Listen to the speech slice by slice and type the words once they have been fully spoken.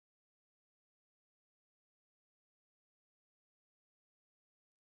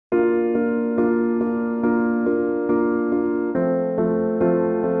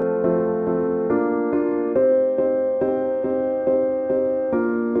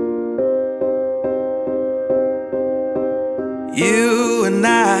You and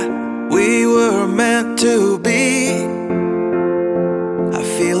I, we were meant to be. I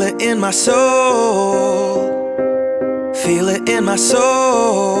feel it in my soul, feel it in my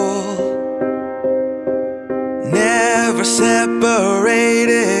soul. Never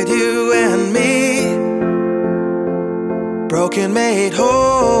separated, you and me. Broken made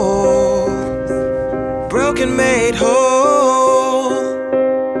whole, broken made whole.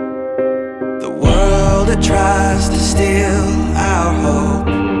 The world that tries to steal our hope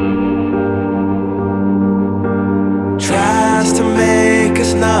tries to make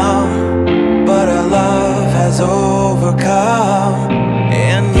us numb, but our love has overcome.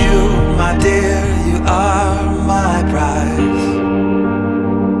 And you, my dear, you are my prize.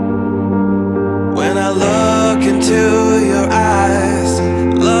 When I look into your eyes,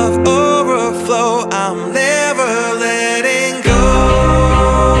 love overflow, I'm never letting go.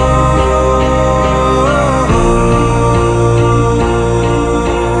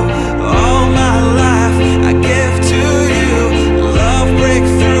 All my life I give to you, love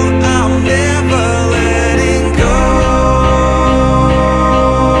breakthrough, I'm never letting go.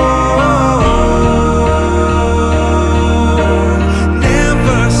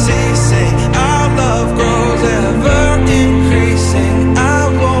 Never ceasing, our love grows ever increasing, I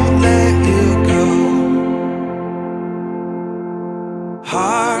won't let you go.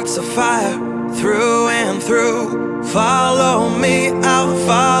 Hearts of fire through and through, follow me, I'll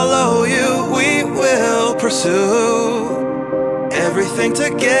follow you. We will pursue everything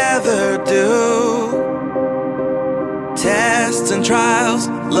together, do tests and trials,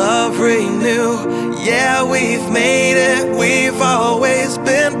 love renew. Yeah, we've made it, we've always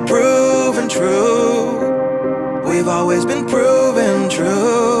been proven true. We've always been proven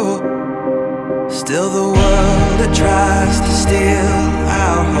true. Still the world that tries to steal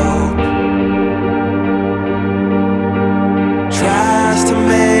our hope tries to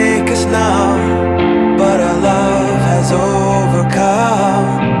make us numb, but our love has overcome.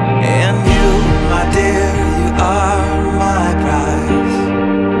 And you, my dear, you are my prize.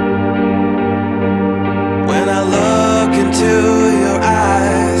 When I look into your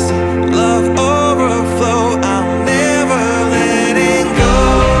eyes, love overflow, I'm never letting go.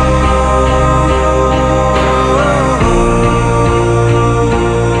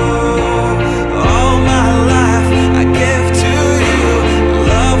 All my life I give to you,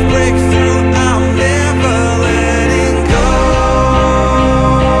 love breakthrough, I'm never letting go.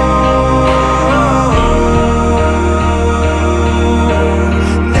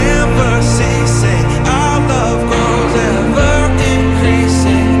 Never ceasing, our love grows ever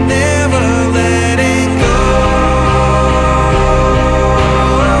increasing, never letting go.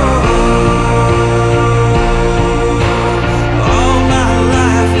 All my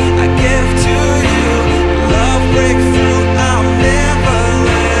life I give to you, love breakthrough, I'm never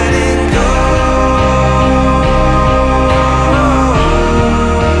letting go.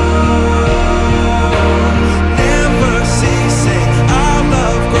 Never ceasing, our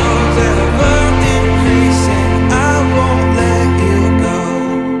love grows ever increasing, I won't let you go.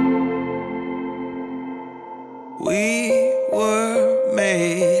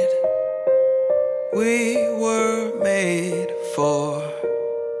 We were made for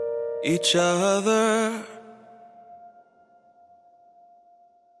each other.